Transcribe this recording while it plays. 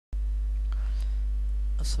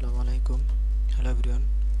আসসালামু আলাইকুম। Hello everyone,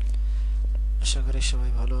 আশা করি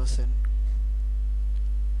সবাই ভালো আছেন।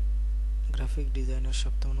 গ্রাফিক ডিজাইনের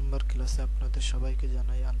 7ম নম্বর ক্লাসে আপনাদের সবাইকে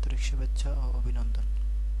জানাই আন্তরিক শুভেচ্ছা ও অভিনন্দন।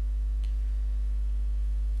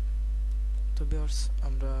 তো ভিউয়ার্স,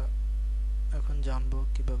 আমরা এখন জানব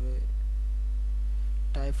কিভাবে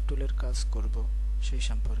টাইপ টুলের কাজ করব সেই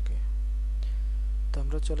সম্পর্কে। তো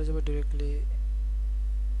আমরা চলে যাব ডিরেক্টলি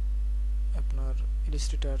আপনার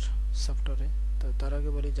ইলাস্ট্রেটর সফটওয়্যারে। তো তার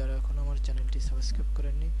আগে বলি, যারা এখন আমার চ্যানেলটি সাবস্ক্রাইব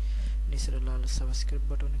করেননি, নিচের লাল সাবস্ক্রাইব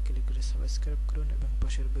বাটনে ক্লিক করে সাবস্ক্রাইব করুন এবং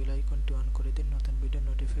পাশের বেল আইকনটি অন করে দিন নতুন ভিডিও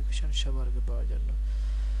নোটিফিকেশন সবার আগে পাওয়ার জন্য।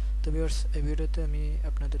 তো ভিউয়ার্স, এই ভিডিওতে আমি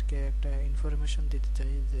আপনাদেরকে একটা ইনফরমেশন দিতে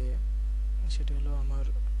চাই, যে সেটা হলো আমার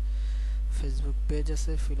ফেসবুক পেজ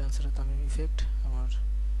আছে ফ্রিল্যান্সার তামিম ইফেক্ট। আমার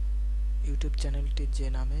ইউটিউব চ্যানেলটি যে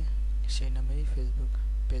নামে, সেই নামেই ফেসবুক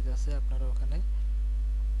পেজ আছে। আপনারা ওখানে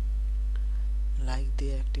লাইক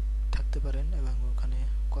দিয়ে অ্যাক্টিভ থাকতে পারেন এবং ওখানে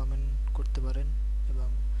কমেন্ট করতে পারেন, এবং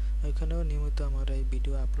ওইখানেও নিয়মিত আমার এই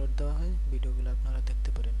ভিডিও আপলোড দেওয়া হয়, ভিডিওগুলো আপনারা দেখতে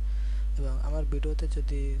পারেন। এবং আমার ভিডিওতে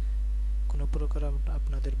যদি কোনো প্রকার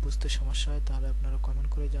আপনাদের বুঝতে সমস্যা হয় তাহলে আপনারা কমেন্ট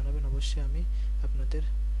করে জানাবেন, অবশ্যই আমি আপনাদের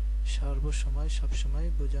সর্বসময় সবসময়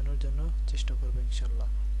বোঝানোর জন্য চেষ্টা করব ইনশাল্লাহ।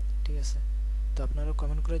 ঠিক আছে, তো আপনারা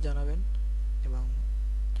কমেন্ট করে জানাবেন এবং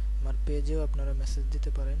আমার পেজেও আপনারা মেসেজ দিতে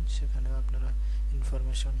পারেন, সেখানেও আপনারা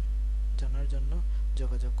ইনফরমেশন জানার জন্য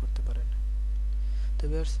যোগাযোগ করতে পারেন। তো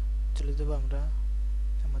ভিউয়ার্স, চলে যাব আমরা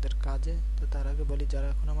আমাদের কাজে। তো তার আগে বলি, যারা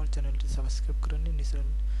এখন আমার চ্যানেলটি সাবস্ক্রাইব করেননি, নিচের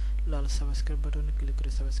লাল সাবস্ক্রাইব বাটনে ক্লিক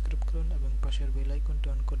করে সাবস্ক্রাইব করুন এবং পাশের বেল আইকনটি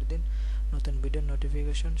অন করে দিন নতুন ভিডিওর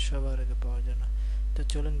নোটিফিকেশন সবার আগে পাওয়ার জন্য। তো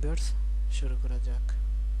চলুন ভিউয়ার্স, শুরু করা যাক।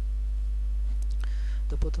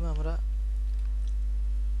 তো প্রথমে আমরা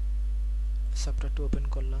সফটওয়্যারটি ওপেন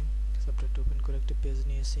করলাম। সফটওয়্যারটি ওপেন করে একটি পেজ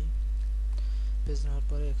নিয়েছি। পেজ নেওয়ার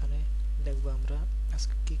পরে এখানে দেখব আমরা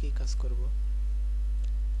আজকে কি কি কাজ করব।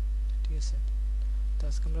 ঠিক আছে, তো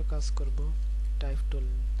আজকে আমরা কাজ করব টাইপ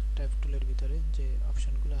টুলের ভিতরে যে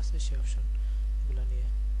অপশনগুলো আছে সেই অপশনগুলো নিয়ে।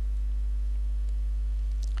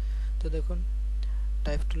 তো দেখুন,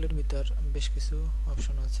 টাইপ টুলের ভিতর বেশ কিছু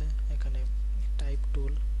অপশন আছে। এখানে টাইপ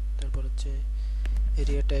টুল, তারপর হচ্ছে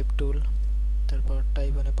এরিয়া টাইপ টুল, তারপর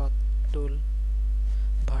টাইপ মানে পাথ টুল,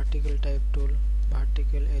 ভার্টিক্যাল টাইপ টুল,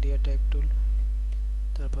 ভার্টিক্যাল এরিয়া টাইপ টুল,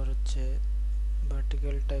 তারপর হচ্ছে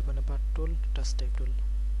ভার্টিক্যাল টাইপ মানে পাথ টুল, টাচ টাইপ টুল।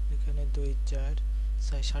 এখানে 2, 4,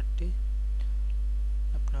 6, 7টি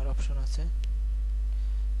আপনার অপশন আছে।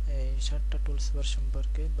 এই 7টা টুলস বার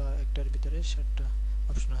সম্পর্কে, বা একটার ভিতরে 7টা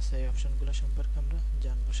অপশন আছে, এই অপশনগুলো সম্পর্কে আমরা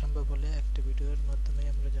জানবো। সম্ভব হলে একটা ভিডিওর মাধ্যমে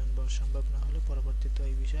আমরা জানবো, সম্ভব না হলে পরবর্তীতে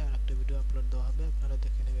এই বিষয়ে আর একটা ভিডিও আপলোড দেওয়া হবে, আপনারা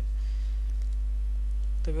দেখে নেবেন।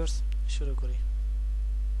 তো ভিউয়ার্স, শুরু করি।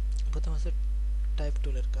 প্রথম আছে টাইপ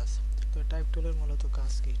টুলের কাজ। তো টাইপ টুলের মূলত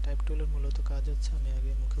কাজ কি? টাইপ টুলের মূলত কাজ হচ্ছে, আমি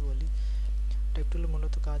আগে মুখে বলি, টাইপ টুলের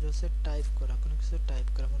মূলত কাজ হচ্ছে টাইপ করা, কোনো কিছু টাইপ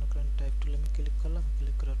করা। মনে করেন টাইপ টুলে আমি ক্লিক করলাম,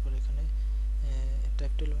 ক্লিক করার পর এখানে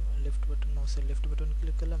টাইপ টুল লেফট বাটন, মাউসের লেফট বাটন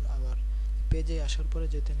ক্লিক করলাম। আবার পেজে আসার পরে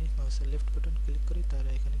যদি আমি মাউসের লেফট বাটন ক্লিক করি তাহলে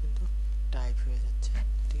এখানে কিন্তু টাইপ হয়ে যাচ্ছে।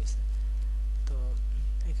 ঠিক আছে, তো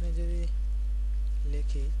এখানে যদি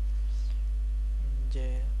লিখি যে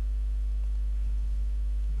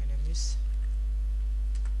my name is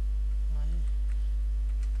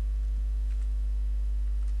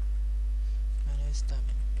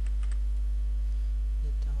তামিম,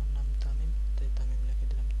 যেহেতু আমার নাম তামিম তাই তামিম লিখে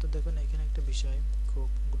দিলাম। তো দেখুন, এখানে একটা বিষয় খুব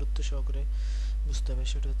গুরুত্ব সহকারে বুঝতে হবে,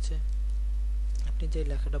 সেটা হচ্ছে আপনি যে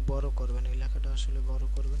লেখাটা বড় করবেন, এই লেখাটা আসলে বড়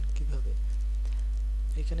করবেন কিভাবে।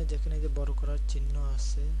 এখানে যেখানে যে বড় করার চিহ্ন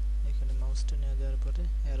আছে, এখানে মাউসটা নিয়ে যাওয়ার পরে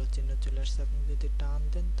অ্যারো চিহ্ন চলে আসছে, আপনি যদি টান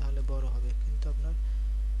দেন তাহলে বড় হবে, কিন্তু আপনার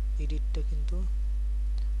এডিটটা কিন্তু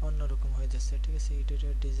অন্যরকম হয়ে যাচ্ছে। ঠিক আছে,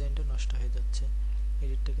 এডিটের ডিজাইনটা নষ্ট হয়ে যাচ্ছে,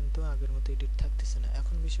 এডিটটা কিন্তু আগের মতো এডিট থাকতেছে না।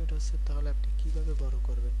 এখন বিষয়টা হচ্ছে, তাহলে আপনি কিভাবে বড়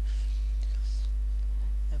করবেন।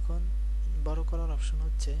 এখন বড় করার অপশন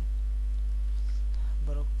হচ্ছে,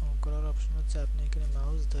 আপনি এখানে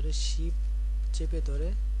মাউস ধরে শিফট চেপে ধরে,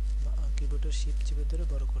 কিবোর্ডের শিফট চেপে ধরে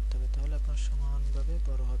বড় করতে হবে, তাহলে আপনার সমানভাবে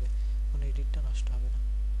বড় হবে, কোনো এডিটটা নষ্ট হবে না।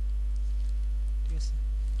 ঠিক আছে,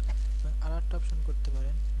 আর একটা অপশন করতে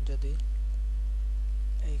পারেন, যদি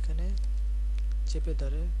এইখানে চেপে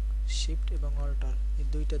ধরে শিফট এবং অল্টার এই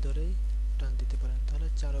দুইটা ধরেই টান দিতে পারেন, তাহলে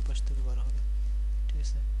চারপাশ থেকে বড় হবে। ঠিক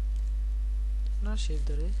আছে, আপনার শিফট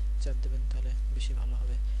ধরে চাপ দেবেন তাহলে বেশি ভালো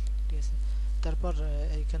হবে। ঠিক আছে, তারপর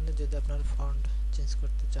এইখানে যদি আপনার ফন্ট চেঞ্জ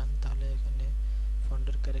করতে চান, তাহলে এখানে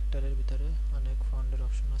ফন্টের ক্যারেক্টারের ভিতরে অনেক ফন্টের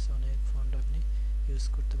অপশন আছে, অনেক ফন্ট আপনি ইউজ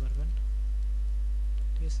করতে পারবেন।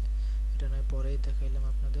 ঠিক আছে, এটা নয় পরেই দেখাইলাম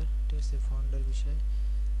আপনাদের। ঠিক আছে, ফন্টের বিষয়ে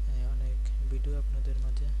অনেক ভিডিও আপনাদের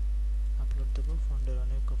মাঝে আপলোড দেবো। ফন্টের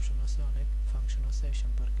অনেক অপশন আছে, অনেক ফাংশন আছে এই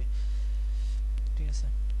সম্পর্কে। ঠিক আছে।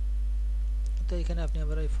 তো এখানে আপনি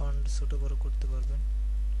আবার এই ফন্ট ছোট বড় করতে পারবেন,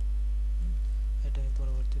 এটা আমি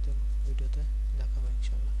পরবর্তীতে ভিডিওতে দেখাবো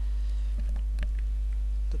ইনশাআল্লাহ।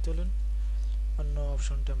 তো চলুন অন্য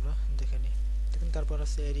অপশনটা আমরা দেখে নিই। দেখুন তারপর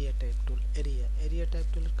আছে এরিয়া টাইপ টুল। এরিয়া টাইপ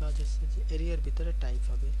টুলের কাজ হচ্ছে যে এরিয়ার ভিতরে টাইপ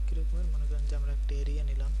হবে কীরকম, মনে করেন যে আমরা একটা এরিয়া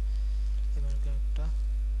নিলাম, এবং একটা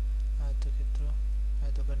আয়তক্ষেত্র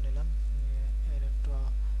আয়তকার নিলাম, এর একটু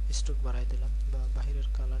স্ট্রোক বাড়াই দিলাম বা বাহিরের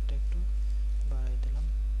কালারটা একটু বাড়াই দিলাম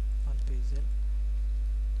 1 পিক্সেল,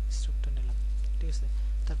 স্ট্রোকটা নিলাম, ঠিক আছে।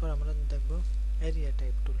 তারপর আমরা দেখব এরিয়া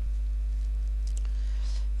টাইপ টুল।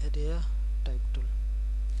 এরিয়া টাইপ টুল,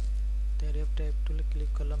 এরিয়া টাইপ টুলে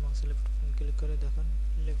ক্লিক করলাম, মাউস লেফট বাটন ক্লিক করে দেখুন,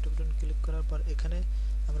 লেফট বাটন ক্লিক করার পর এখানে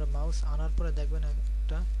আমরা মাউস আনার পরে দেখবেন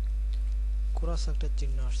একটা ক্রস একটা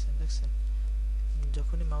চিহ্ন আসছে, দেখছেন।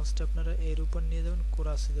 যখনই মাউসটা আপনারা এর উপর নিয়ে যাবেন,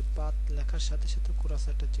 ক্রস যে পাত লেখার সাথে সাথে ক্রস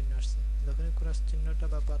একটা চিহ্ন আসছে, যখনই ক্রস চিহ্নটা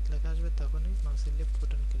বা পাত লেখা আসবে তখনই মাউসের লেফট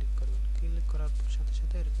বাটন ক্লিক করবেন, ক্লিক করার সাথে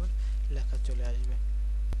সাথে এরকম লেখা চলে আসবে,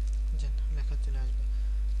 লেখা চলে আসবে।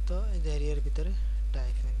 তো এই যে এরিয়ার ভিতরে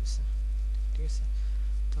টাইপ হয়ে গেছে, ঠিক আছে।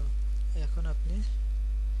 তো এখন আপনি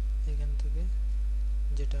এখান থেকে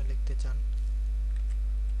যেটা লিখতে চান,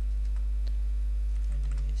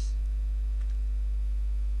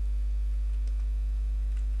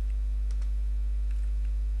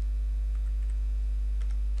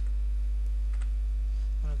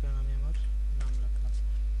 মনে করেন আমি আমার নাম লিখলাম,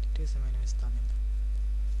 ঠিক আছে, মাই নেম ইজ তামিম।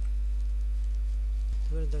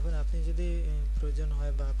 এবার দেখুন আপনি যদি প্রয়োজন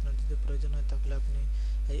হয় বা আপনার যদি প্রয়োজন হয় তাহলে আপনি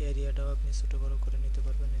এই এরিয়াটাও আপনি ছোটো বড়ো করে নিতে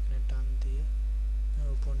পারবেন, এখানে টান দিয়ে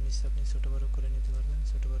উপর নিচে আপনি ছোটো বড়ো করে নিতে পারবেন,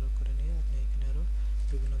 ছোটো বড়ো করে নিয়ে আপনি এখানে আরও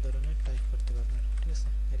বিভিন্ন ধরনের টাইপ করতে পারবেন, ঠিক আছে।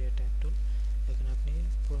 এরিয়া টাইপ টুল, এখানে আপনি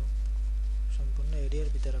সম্পূর্ণ এরিয়ার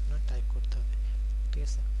ভিতরে আপনার টাইপ করতে হবে, ঠিক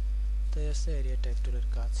আছে। তো এই হচ্ছে এরিয়া টাইপ টুলের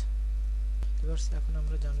কাজ। এবার এখন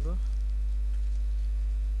আমরা জানবো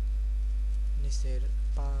নিচের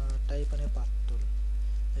টাইপ মানে পাথ টুল,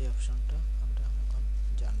 এই অপশনটা আমরা এখন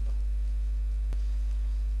জানব।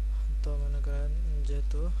 তো মনে করেন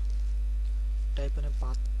যেহেতু টাইপ মানে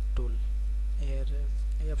পাথ টুল, এর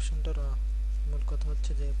এই অপশনটার মূল কথা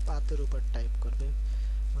হচ্ছে যে পাতের উপর টাইপ করবে।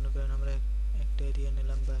 মনে করেন আমরা একটা এরিয়া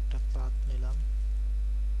নিলাম বা একটা পাথ নিলাম,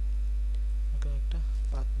 একটা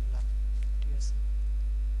পাথ নিলাম, ঠিক আছে।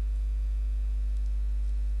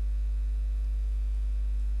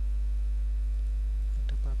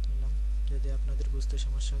 একটা পাথ নিলাম, যদি আপনাদের বুঝতে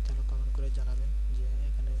সমস্যা হয় তাহলে কমেন্ট করে জানাবেন যে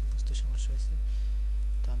এখানে বুঝতে সমস্যা হয়েছে,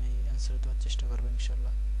 তো আমি অ্যান্সার দেওয়ার চেষ্টা করবো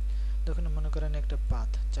ইনশাল্লাহ। দেখুন মনে করেন একটা পাথ,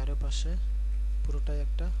 চারপাশে পুরোটাই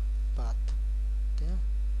একটা পাথ, তাই না,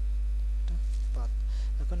 একটা পাথ।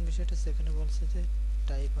 এখন বিষয়টা সেখানে বলছে যে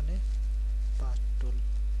টাইপ মানে পাথ টুল।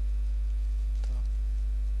 তো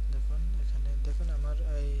দেখুন এখানে দেখুন আমার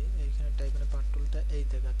এইখানে টাইপ মানে পাথ টুলটা এই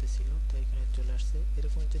জায়গাতে ছিল, তো এখানে চলে আসছে।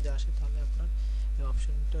 এরকম যদি আসে তাহলে আপনার এই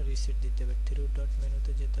অপশনটা রিসেট দিতে হবে, 3 ডট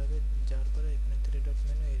মেনুতে যেতে হবে, যাওয়ার পরে এখানে 3 ডট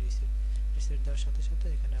মেনু, এই রিসেট দেওয়ার সাথে সাথে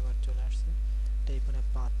এখানে আবার চলে আসছে টাইপ মানে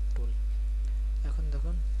পাথ টুল। এখন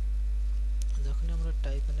দেখুন যখনই আমরা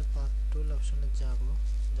টাইপ মানে পাথ টুল অপশনে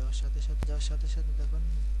যাওয়ার সাথে সাথে দেখুন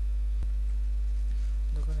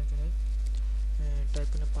এখানে টাইপ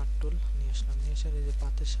মানে পাথ টুল নিয়ে আসলাম, নিয়ে আসার এই যে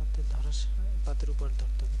পাতের সাথে পাতের উপর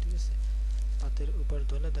ধরতে হবে, ঠিক আছে। পাতের উপর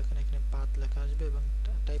ধরলে দেখেন এখানে পাত লেখা আসবে, এবং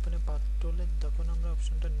টাইপ মানে পাথ টুলে যখন আমরা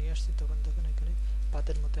অপশনটা নিয়ে আসছি তখন দেখুন এখানে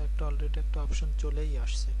পাতের মতো একটা অলরেডি একটা অপশন চলেই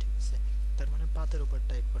আসছে, ঠিক আছে। তার মানে পাতের উপর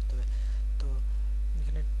টাইপ করতে হবে। তো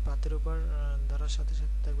এখানে পাতের উপর ধরার সাথে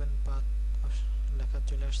সাথে দেখবেন পাত লেখা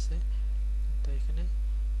চলে আসছে। তো এখানে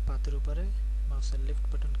পাতের উপরে মাউসের লেফট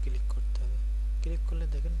বাটন ক্লিক করতে হবে, ক্লিক করলে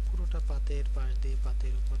দেখেন পুরোটা পাতের পাশ দিয়ে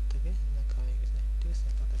পাতের উপর থেকে লেখা হয়ে গেছে, ঠিক আছে।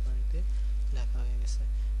 পাতের পাশ দিয়ে লেখা হয়ে গেছে।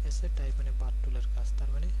 এসে টাইপ মানে পাথ টুলের কাজ, তার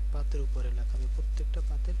মানে পাতের উপরে লেখা হবে, প্রত্যেকটা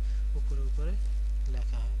পাতের উপরে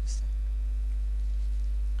লেখা হয়ে গেছে।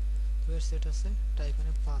 তো এর সেট আছে টাইপ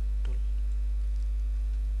মানে পাথ টুল,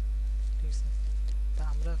 ঠিক আছে। তা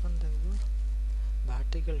আমরা এখন দেখব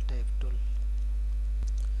ভার্টিক্যাল টাইপ টুল।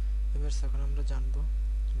 এবার এখন আমরা জানবো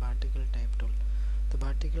ভার্টিক্যাল টাইপ টুল। তো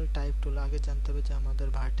ভার্টিক্যাল টাইপ টুল আগে জানতে হবে যে আমাদের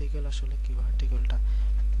ভার্টিক্যাল আসলে কি।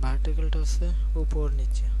 ভার্টিক্যালটা হচ্ছে উপর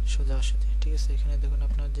নিচে সোজাসুজি, ঠিক আছে। এখানে দেখুন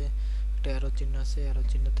আপনার যে একটা অ্যারো চিহ্ন আছে, অ্যারো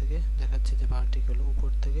চিহ্ন থেকে দেখাচ্ছে যে ভার্টিক্যাল উপর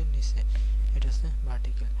থেকে নিচে, এটা হচ্ছে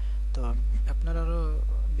ভার্টিক্যাল। তো আপনারা আরও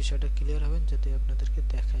বিষয়টা ক্লিয়ার হবেন যদি আপনাদেরকে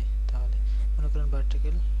দেখাই। তাহলে মনে করেন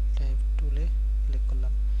ভার্টিক্যাল টাইপ টুলে ক্লিক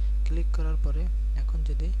করলাম, ক্লিক করার পরে এখন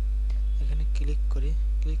যদি এখানে ক্লিক করি,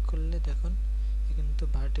 ক্লিক করলে দেখুন এখানে তো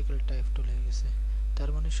ভার্টিক্যাল টাইপ টুল হয়ে গেছে, তার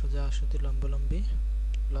মানে সোজাসুজি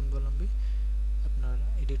লম্বালম্বি আপনার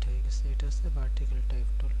এডিট হয়ে গেছে। এটা হচ্ছে ভার্টিক্যাল টাইপ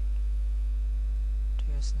টুল,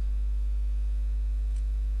 ঠিক আছে।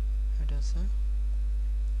 এটা হচ্ছে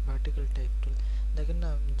ভার্টিক্যাল টাইপ টুল দেখেন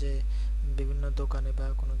না, যে বিভিন্ন দোকানে বা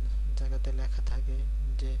কোনো জায়গাতে লেখা থাকে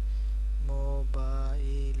যে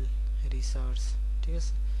মোবাইল রিসার্চ, ঠিক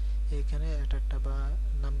আছে, এখানে একটা বা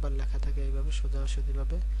নাম্বার লেখা থাকে এইভাবে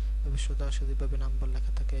সোজাসুজিভাবে নাম্বার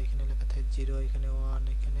লেখা থাকে, এখানে লেখা থাকে 0, এখানে 1,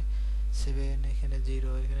 এখানে 7, এখানে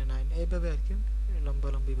 0, এখানে 9, এইভাবে আর কি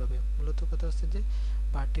লম্বালম্বিভাবে। মূলত কথা হচ্ছে যে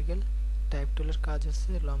ভার্টিক্যাল টাইপ টুলের কাজ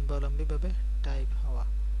হচ্ছে লম্বালম্বিভাবে টাইপ হওয়া,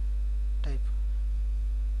 টাইপ।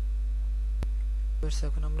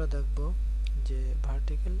 এখন আমরা দেখব যে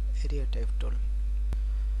ভার্টিক্যাল এরিয়া টাইপ টুল।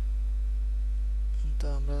 তো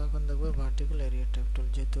আমরা এখন দেখব ভার্টিক্যাল এরিয়া টাইপ টুল।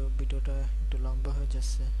 যেহেতু ভিডিওটা একটু লম্বা হয়ে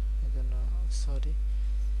যাচ্ছে এজন্য সরি।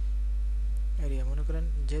 এরিয়া, মনে করেন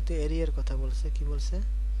যেহেতু এরিয়ার কথা বলছে, কি বলছে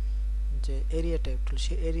যে এরিয়া টাইপ টুল,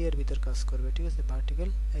 সে এরিয়ার ভিতর কাজ করবে, ঠিক আছে। ভার্টিক্যাল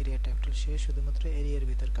এরিয়া টাইপ টুল, সে শুধুমাত্র এরিয়ার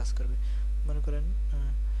ভিতর কাজ করবে। মনে করেন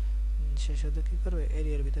সে শুধু কি করবে,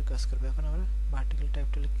 এরিয়ার ভিতর কাজ করবে। এখন আমরা ভার্টিক্যাল টাইপ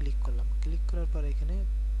টুলে ক্লিক করলাম, ক্লিক করার পর এখানে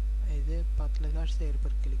এই যে পাথ লেখা আসছে, এর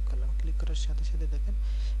উপর ক্লিক করলাম। ক্লিক করার সাথে সাথে দেখেন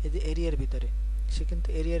এই যে এরিয়ার ভিতরে, সে কিন্তু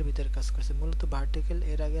এরিয়ার ভিতরে কাজ করছে। মূলত ভার্টিক্যাল,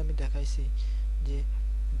 এর আগে আমি দেখাইছি যে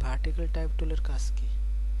ভার্টিক্যাল টাইপ টুলের কাজ কি,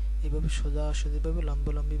 এইভাবে সোজাসুজিভাবে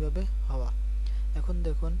লম্বালম্বিভাবে হওয়া। এখন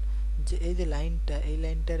দেখুন যে এই যে লাইনটা, এই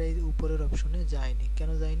লাইনটার এই উপরের অপশনে যায়নি, কেন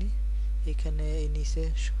যায়নি? এখানে এই নিচে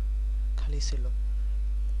খালি ছিল,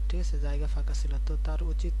 ঠিক আছে, জায়গা ফাঁকা ছিল। তো তার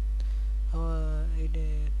উচিত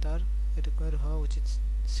তার এরকমের হওয়া উচিত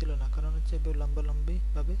ছিল না, কারণ হচ্ছে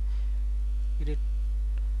লম্বালম্বিভাবে এডিট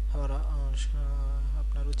হওয়ার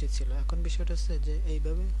আপনার উচিত ছিল। এখন বিষয়টা হচ্ছে যে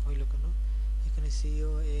এইভাবে হইল কেন, এখানে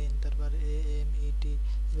CON তারপর AMET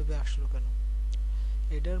এইভাবে আসলো কেন?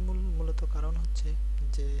 এটার মূলত কারণ হচ্ছে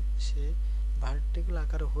যে সে ভার্টিক্যাল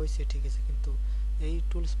আকারে হয়েছে, ঠিক আছে, কিন্তু এই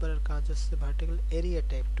টুলস বারের কাজ হচ্ছে ভার্টিক্যাল এরিয়া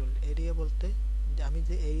টাইপ টুল। এরিয়া বলতে আমি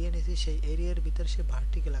যে এরিয়া নিয়েছি সেই এরিয়ার ভিতরে সে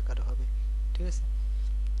ভার্টিক্যাল আকারে হবে, ঠিক আছে।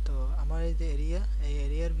 তো আমার এই যে এরিয়া, এই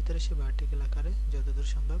এরিয়ার ভিতরে সে ভার্টিক্যাল আকারে যতদূর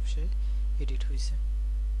সম্ভব সে এডিট হয়েছে।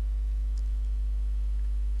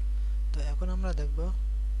 তো এখন আমরা দেখব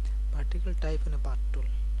ভার্টিক্যাল টাইপ এন্ড পাথ টুল।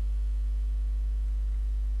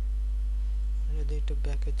 যদি একটু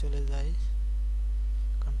ব্যাকে চলে যাই,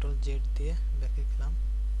 কন্ট্রোল জেড দিয়ে ব্যাকে গেলাম।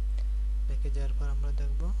 ব্যাকে যাওয়ার পর আমরা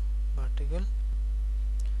দেখব ভার্টিক্যাল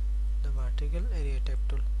এরিয়া টাইপ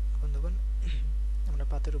টুল। এখন দেখুন আমরা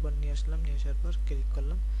পাতের উপর নিয়ে আসলাম, নিয়ে আসার পর ক্লিক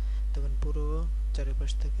করলাম, তখন পুরো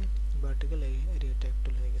চারিপাশ থেকে ভার্টিক্যাল এরিয়া টাইপ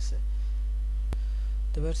টুল হয়ে গেছে।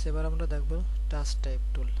 তো এবার আমরা দেখব টাচ টাইপ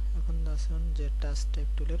টুল। এখন দেখুন যে টাচ টাইপ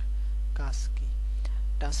টুলের কাজ কি।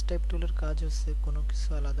 টাচ টাইপ টুলের কাজ হচ্ছে কোনো কিছু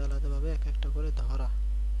আলাদা আলাদাভাবে এক একটা করে ধরা।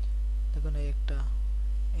 দেখুন এই একটা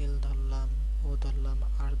এল ধরলাম, ও ধরলাম,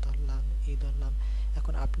 আর ধরলাম, ই ধরলাম।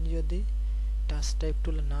 এখন আপনি যদি টাচ টাইপ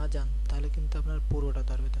টুলে না যান তাহলে কিন্তু আপনার পুরোটা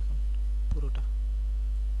ধরবে। দেখুন পুরোটা,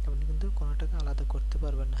 আপনি কিন্তু কোনোটাকে আলাদা করতে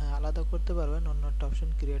পারবেন না। হ্যাঁ, আলাদা করতে পারবেন অন্য একটা অপশন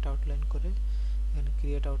ক্রিয়েট আউটলাইন করে, এখানে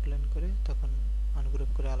ক্রিয়েট আউটলাইন করে তখন আনগ্রুপ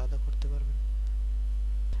করে আলাদা করতে পারবেন।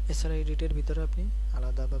 এছাড়া এডিটের ভিতরে আপনি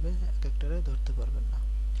আলাদাভাবে এক একটারে ধরতে পারবেন না।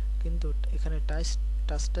 কিন্তু এখানে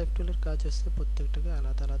টাচ টাইপ টুলের কাজ হচ্ছে প্রত্যেকটাকে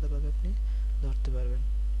আলাদা আলাদাভাবে আপনি ধরতে পারবেন,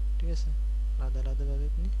 ঠিক আছে, আলাদা আলাদাভাবে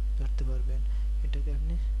আপনি ধরতে পারবেন। এটাকে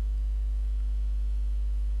আপনি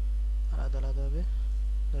আলাদা আলাদাভাবে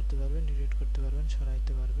ধরতে পারবেন, এডিট করতে পারবেন,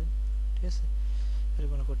 সরাইতে পারবেন, ঠিক আছে,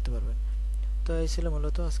 এরকম করতে পারবেন। তো এই ছিল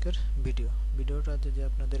মূলত আজকের ভিডিওটা যদি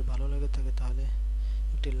আপনাদের ভালো লাগে থাকে তাহলে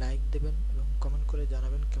একটি লাইক দেবেন এবং কমেন্ট করে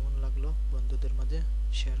জানাবেন কেমন লাগলো, বন্ধুদের মাঝে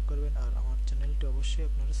শেয়ার করবেন, আর আমার চ্যানেলটি অবশ্যই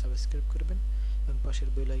আপনারা সাবস্ক্রাইব করবেন এবং পাশের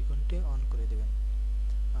বেল আইকনটি অন করে দেবেন।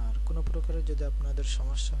 আর কোনো প্রকারের যদি আপনাদের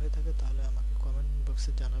সমস্যা হয়ে থাকে তাহলে আমাকে কমেন্ট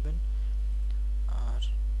বক্সে জানাবেন। আর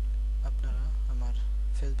আপনারা আমার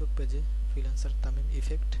ফেসবুক পেজে ফ্রিল্যান্সার তামিম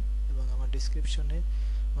ইফেক্ট এবং আমার ডিসক্রিপশনে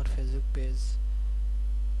আমার ফেসবুক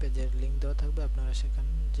পেজের লিঙ্ক দেওয়া থাকবে। আপনারা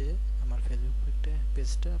সেখানে যে আমার ফেসবুক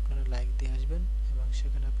পেজটা আপনারা লাইক দিয়ে আসবেন এবং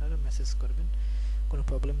সেখানে আপনারা মেসেজ করবেন। কোনো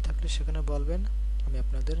প্রবলেম থাকলে সেখানে বলবেন, আমি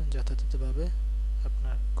আপনাদের যথাযথভাবে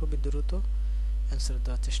আপনার খুবই দ্রুত অ্যান্সার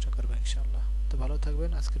দেওয়ার চেষ্টা করবো ইনশাআল্লাহ। তো ভালো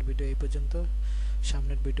থাকবেন। আজকের ভিডিও এই পর্যন্ত।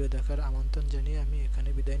 সামনের ভিডিও দেখার আমন্ত্রণ জানিয়ে আমি এখানে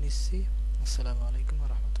বিদায় নিচ্ছি। আসসালামু আলাইকুম ওয়া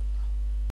রাহমাতুল্লাহ।